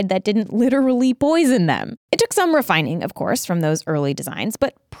inside that didn't literally poison them. It took some refining, of course, from those early designs,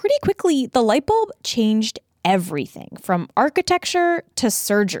 but pretty quickly, the light bulb changed everything, from architecture to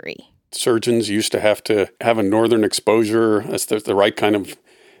surgery. Surgeons used to have a northern exposure. That's the right kind of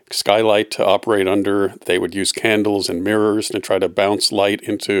skylight to operate under. They would use candles and mirrors to try to bounce light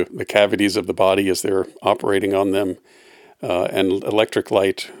into the cavities of the body as they're operating on them. And electric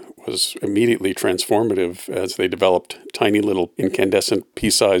light was immediately transformative as they developed tiny little incandescent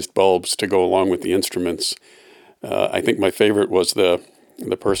pea-sized bulbs to go along with the instruments. I think my favorite was the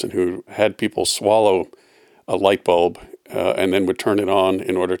person who had people swallow a light bulb and then would turn it on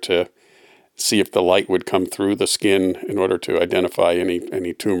in order to see if the light would come through the skin in order to identify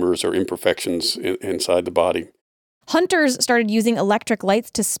any tumors or imperfections inside the body. Hunters started using electric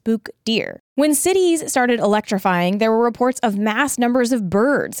lights to spook deer. When cities started electrifying, there were reports of mass numbers of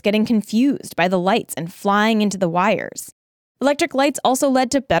birds getting confused by the lights and flying into the wires. Electric lights also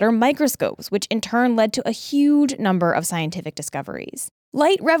led to better microscopes, which in turn led to a huge number of scientific discoveries.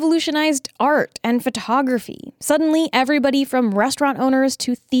 Light revolutionized art and photography. Suddenly, everybody from restaurant owners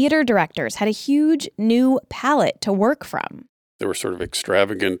to theater directors had a huge new palette to work from. There were sort of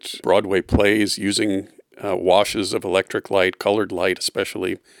extravagant Broadway plays using washes of electric light, colored light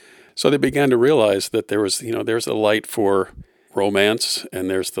especially. So they began to realize that there's a light for romance, and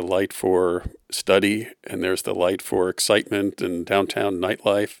there's the light for study, and there's the light for excitement and downtown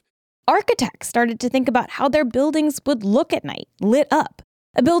nightlife. Architects started to think about how their buildings would look at night, lit up.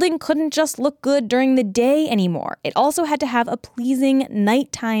 A building couldn't just look good during the day anymore. It also had to have a pleasing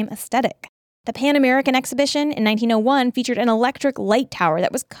nighttime aesthetic. The Pan American Exhibition in 1901 featured an electric light tower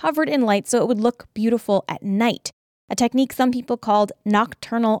that was covered in light so it would look beautiful at night, a technique some people called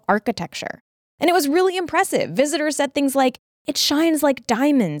nocturnal architecture. And it was really impressive. Visitors said things like, "It shines like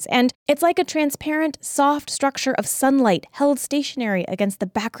diamonds," and "It's like a transparent, soft structure of sunlight held stationary against the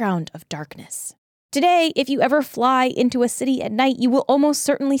background of darkness." Today, if you ever fly into a city at night, you will almost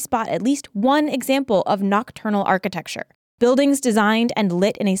certainly spot at least one example of nocturnal architecture. Buildings designed and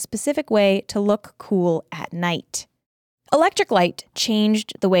lit in a specific way to look cool at night. Electric light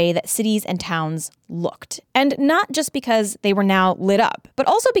changed the way that cities and towns looked. And not just because they were now lit up, but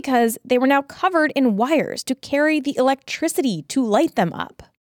also because they were now covered in wires to carry the electricity to light them up.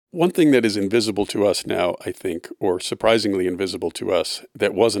 One thing that is invisible to us now, I think, or surprisingly invisible to us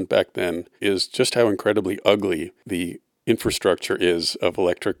that wasn't back then, is just how incredibly ugly the infrastructure is of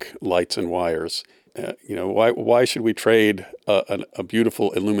electric lights and wires. Why should we trade a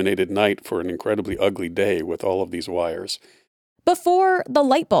beautiful illuminated night for an incredibly ugly day with all of these wires? Before the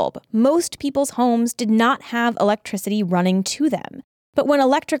light bulb, most people's homes did not have electricity running to them. But when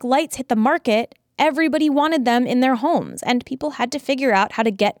electric lights hit the market, everybody wanted them in their homes, and people had to figure out how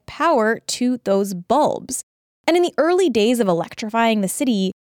to get power to those bulbs. And in the early days of electrifying the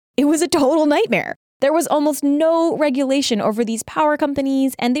city, it was a total nightmare. There was almost no regulation over these power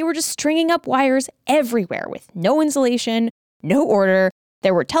companies, and they were just stringing up wires everywhere with no insulation, no order.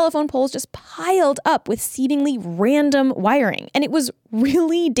 There were telephone poles just piled up with seemingly random wiring, and it was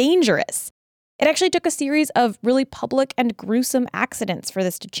really dangerous. It actually took a series of really public and gruesome accidents for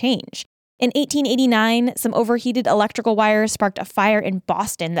this to change. In 1889, some overheated electrical wires sparked a fire in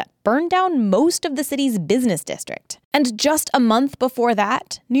Boston that burned down most of the city's business district. And just a month before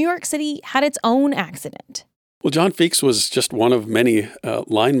that, New York City had its own accident. Well, John Feeks was just one of many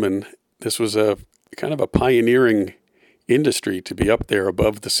linemen. This was a kind of a pioneering industry to be up there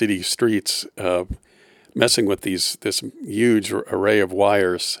above the city streets, messing with this huge array of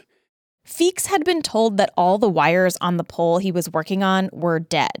wires. Feeks had been told that all the wires on the pole he was working on were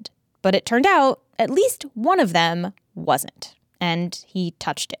dead. But it turned out at least one of them wasn't, and he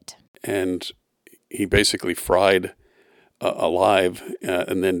touched it. And he basically fried alive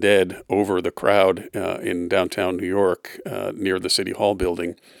and then dead over the crowd in downtown New York near the City Hall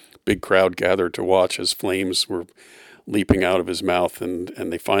building. Big crowd gathered to watch as flames were leaping out of his mouth, and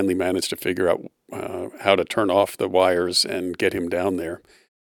they finally managed to figure out how to turn off the wires and get him down there.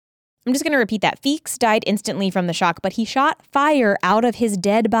 I'm just going to repeat that. Feeks died instantly from the shock, but he shot fire out of his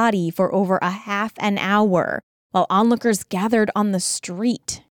dead body for over a half an hour while onlookers gathered on the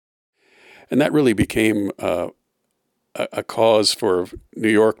street. And that really became a cause for New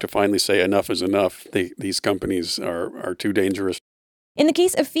York to finally say enough is enough. These companies are too dangerous. In the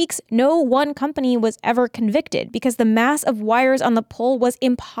case of Feeks, no one company was ever convicted because the mass of wires on the pole was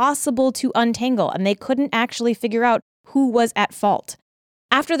impossible to untangle, and they couldn't actually figure out who was at fault.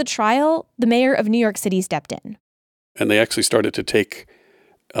 After the trial, the mayor of New York City stepped in. And they actually started to take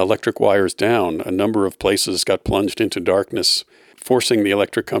electric wires down. A number of places got plunged into darkness, forcing the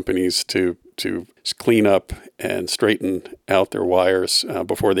electric companies to clean up and straighten out their wires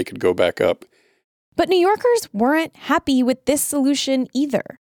before they could go back up. But New Yorkers weren't happy with this solution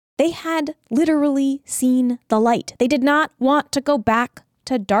either. They had literally seen the light. They did not want to go back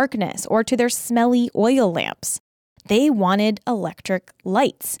to darkness or to their smelly oil lamps. They wanted electric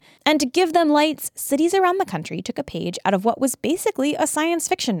lights. And to give them lights, cities around the country took a page out of what was basically a science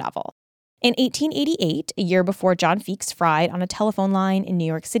fiction novel. In 1888, a year before John Feeks fried on a telephone line in New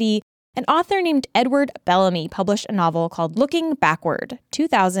York City, an author named Edward Bellamy published a novel called Looking Backward,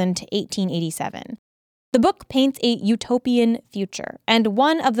 2000 to 1887. The book paints a utopian future, and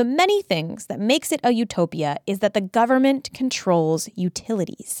one of the many things that makes it a utopia is that the government controls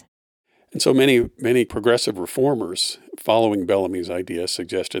utilities. And so many progressive reformers following Bellamy's idea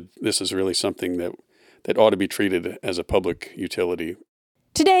suggested this is really something that ought to be treated as a public utility.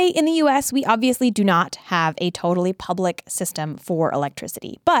 Today in the US, we obviously do not have a totally public system for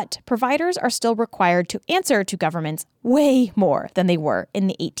electricity, but providers are still required to answer to governments way more than they were in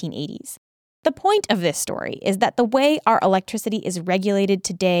the 1880s. The point of this story is that the way our electricity is regulated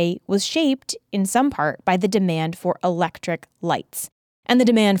today was shaped, in some part, by the demand for electric lights. And the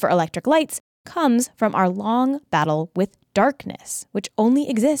demand for electric lights comes from our long battle with darkness, which only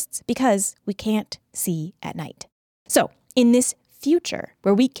exists because we can't see at night. So, in this future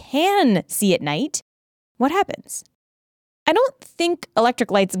where we can see at night, what happens? I don't think electric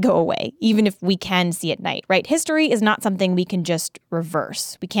lights go away, even if we can see at night, right? History is not something we can just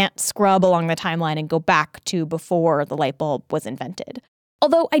reverse. We can't scrub along the timeline and go back to before the light bulb was invented.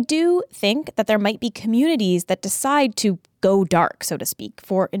 Although I do think that there might be communities that decide to go dark, so to speak,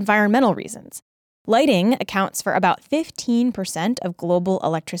 for environmental reasons. Lighting accounts for about 15% of global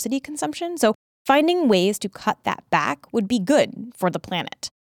electricity consumption, so finding ways to cut that back would be good for the planet.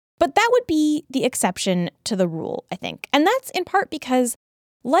 But that would be the exception to the rule, I think. And that's in part because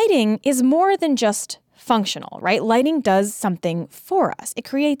lighting is more than just functional, right? Lighting does something for us. It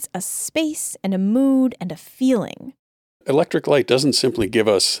creates a space and a mood and a feeling. Electric light doesn't simply give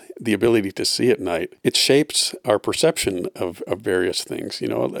us the ability to see at night. It shapes our perception of various things. You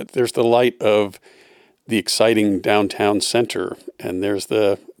know, there's the light of the exciting downtown center, and there's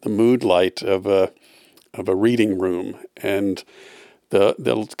the mood light of a reading room, and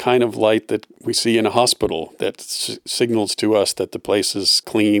the kind of light that we see in a hospital that signals to us that the place is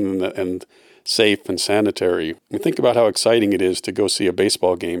clean and safe and sanitary. And think about how exciting it is to go see a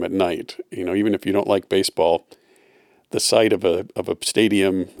baseball game at night. You know, even if you don't like baseball, the sight of a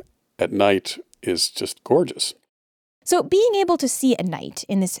stadium at night is just gorgeous. So being able to see at night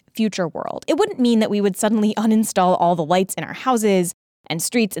in this future world, it wouldn't mean that we would suddenly uninstall all the lights in our houses and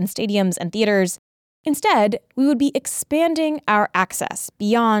streets and stadiums and theaters. Instead, we would be expanding our access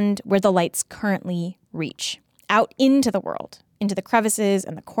beyond where the lights currently reach, out into the world, into the crevices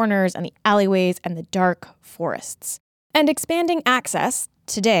and the corners and the alleyways and the dark forests. And expanding access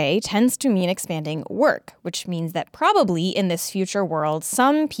today tends to mean expanding work, which means that probably in this future world,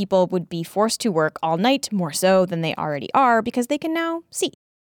 some people would be forced to work all night more so than they already are because they can now see.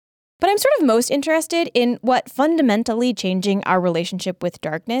 But I'm sort of most interested in what fundamentally changing our relationship with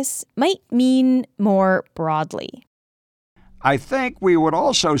darkness might mean more broadly. I think we would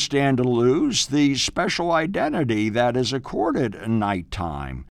also stand to lose the special identity that is accorded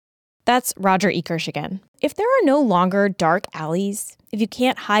nighttime. That's Roger Ekirch again. If there are no longer dark alleys, if you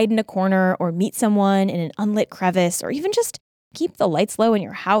can't hide in a corner or meet someone in an unlit crevice, or even just keep the lights low in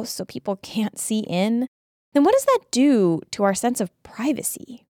your house so people can't see in, then what does that do to our sense of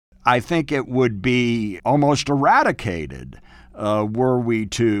privacy? I think it would be almost eradicated were we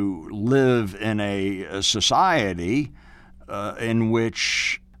to live in a society in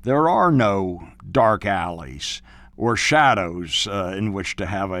which there are no dark alleys or shadows in which to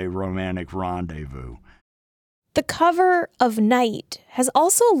have a romantic rendezvous. The cover of night has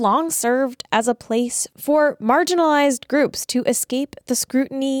also long served as a place for marginalized groups to escape the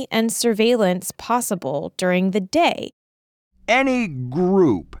scrutiny and surveillance possible during the day. Any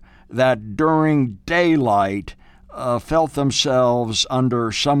group that during daylight felt themselves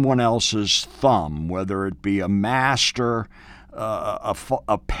under someone else's thumb, whether it be a master,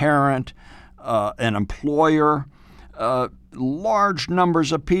 a parent, an employer, large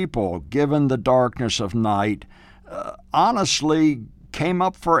numbers of people, given the darkness of night, honestly came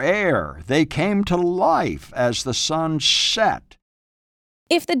up for air. They came to life as the sun set.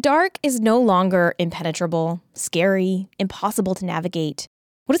 If the dark is no longer impenetrable, scary, impossible to navigate,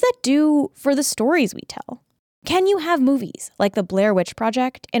 what does that do for the stories we tell? Can you have movies like The Blair Witch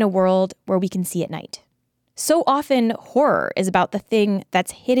Project in a world where we can see at night? So often, horror is about the thing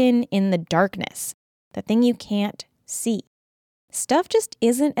that's hidden in the darkness, the thing you can't see. Stuff just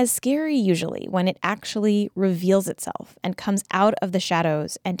isn't as scary usually when it actually reveals itself and comes out of the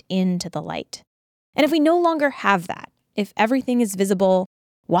shadows and into the light. And if we no longer have that, if everything is visible,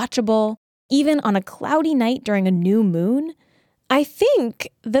 watchable, even on a cloudy night during a new moon, I think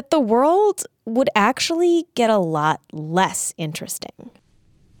that the world would actually get a lot less interesting.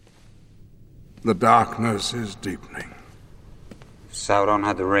 The darkness is deepening. If Sauron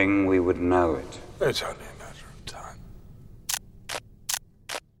had the ring, we would know it. It's only a matter of time.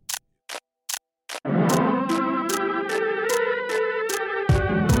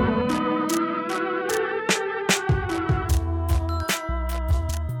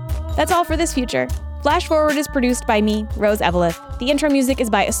 That's all for this future. Flash Forward is produced by me, Rose Eveleth. The intro music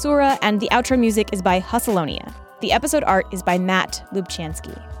is by Asura, and the outro music is by Hustleonia. The episode art is by Matt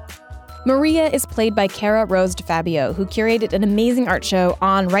Lubchansky. Maria is played by Cara Rose DeFabio, who curated an amazing art show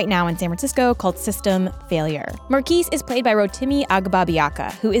on right now in San Francisco called System Failure. Marquise is played by Rotimi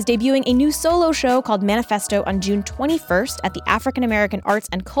Agbabiaka, who is debuting a new solo show called Manifesto on June 21st at the African American Arts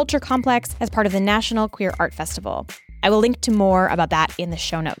and Culture Complex as part of the National Queer Art Festival. I will link to more about that in the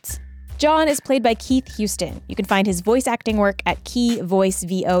show notes. John is played by Keith Houston. You can find his voice acting work at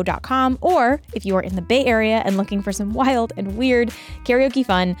keyvoicevo.com, or if you are in the Bay Area and looking for some wild and weird karaoke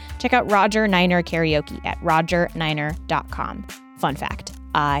fun, check out Roger Niner Karaoke at rogerniner.com. Fun fact,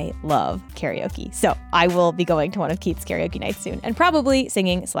 I love karaoke, so I will be going to one of Keith's karaoke nights soon and probably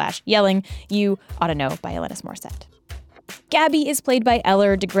singing/yelling You Ought to Know by Alanis Morissette. Gabby is played by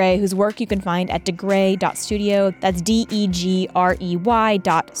Eller DeGrey, whose work you can find at degrey.studio. That's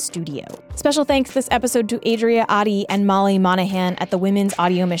DEGREY.studio. Special thanks this episode to Adria Adi and Molly Monahan at the Women's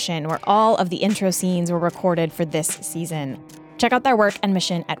Audio Mission, where all of the intro scenes were recorded for this season. Check out their work and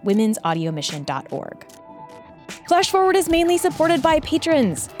mission at womensaudiomission.org. Flash Forward is mainly supported by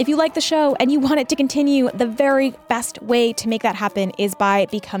patrons. If you like the show and you want it to continue, the very best way to make that happen is by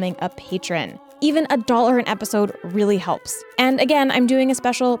becoming a patron. Even $1 an episode really helps. And again, I'm doing a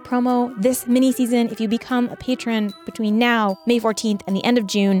special promo this mini season. If you become a patron between now, May 14th, and the end of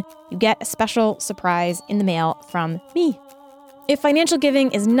June, you get a special surprise in the mail from me. If financial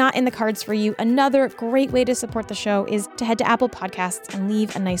giving is not in the cards for you, another great way to support the show is to head to Apple Podcasts and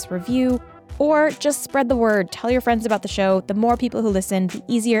leave a nice review, or just spread the word. Tell your friends about the show. The more people who listen, the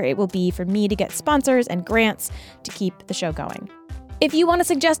easier it will be for me to get sponsors and grants to keep the show going. If you want to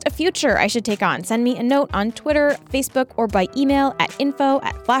suggest a future I should take on, send me a note on Twitter, Facebook, or by email at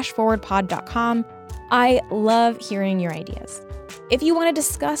info@flashforwardpod.com. I love hearing your ideas. If you want to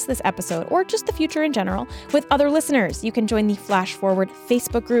discuss this episode, or just the future in general, with other listeners, you can join the Flash Forward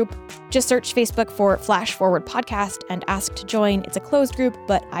Facebook group. Just search Facebook for Flash Forward Podcast and ask to join. It's a closed group,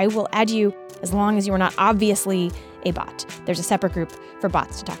 but I will add you as long as you are not obviously a bot. There's a separate group for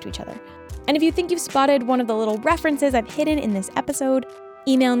bots to talk to each other. And if you think you've spotted one of the little references I've hidden in this episode,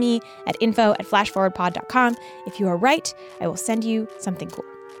 email me at info@flashforwardpod.com. If you are right, I will send you something cool.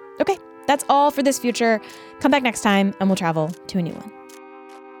 Okay, that's all for this future. Come back next time and we'll travel to a new one.